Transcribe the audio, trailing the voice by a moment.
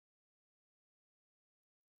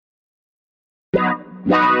I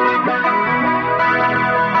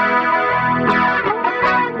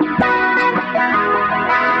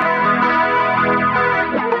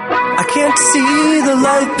can't see the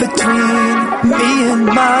light between me and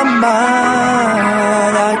my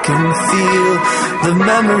mind. I can feel the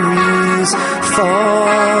memories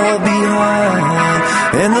fall behind,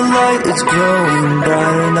 and the light is growing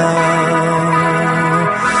brighter now,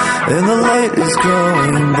 and the light is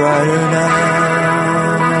growing brighter now.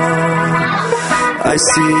 I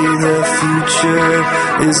see the future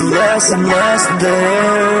is less and less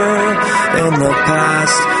there, and the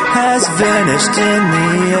past has vanished in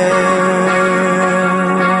the air,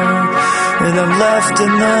 and I'm left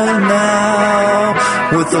in the now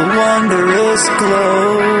with a wondrous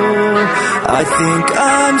glow. I think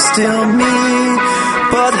I'm still me,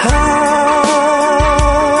 but how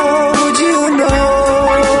would you know?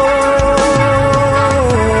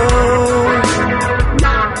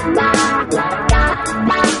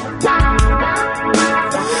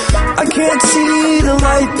 I can't see the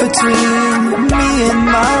light between me and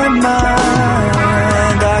my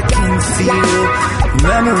mind. I can feel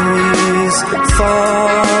memories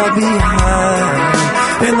fall behind,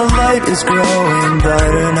 and the light is growing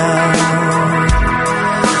brighter now,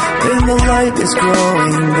 and the light is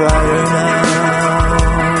growing brighter now.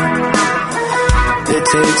 It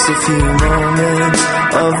takes a few moments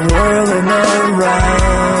of whirling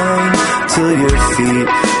around till your feet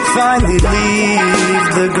finally leave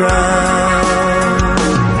the ground,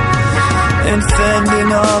 and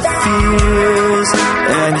fending off fears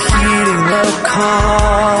and heeding the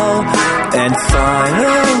call, and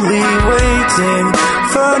finally waiting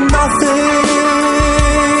for nothing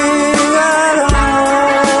at all.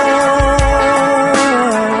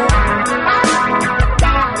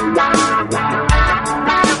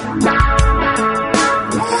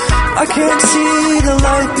 I can't see the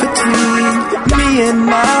light between me and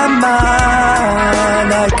my mind.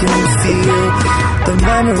 I can feel the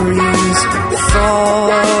memories fall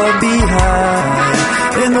behind,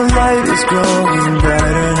 and the light is growing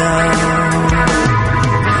brighter now,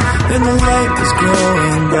 and the light is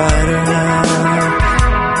growing brighter now.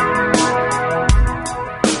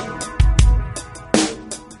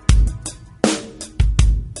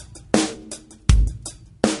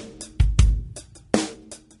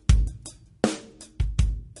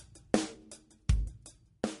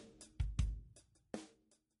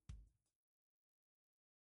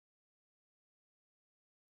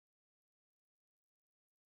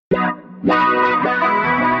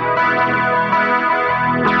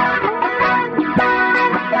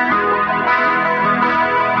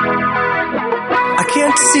 I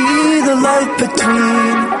can't see the light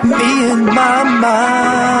between me and my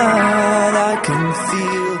mind. I can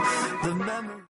feel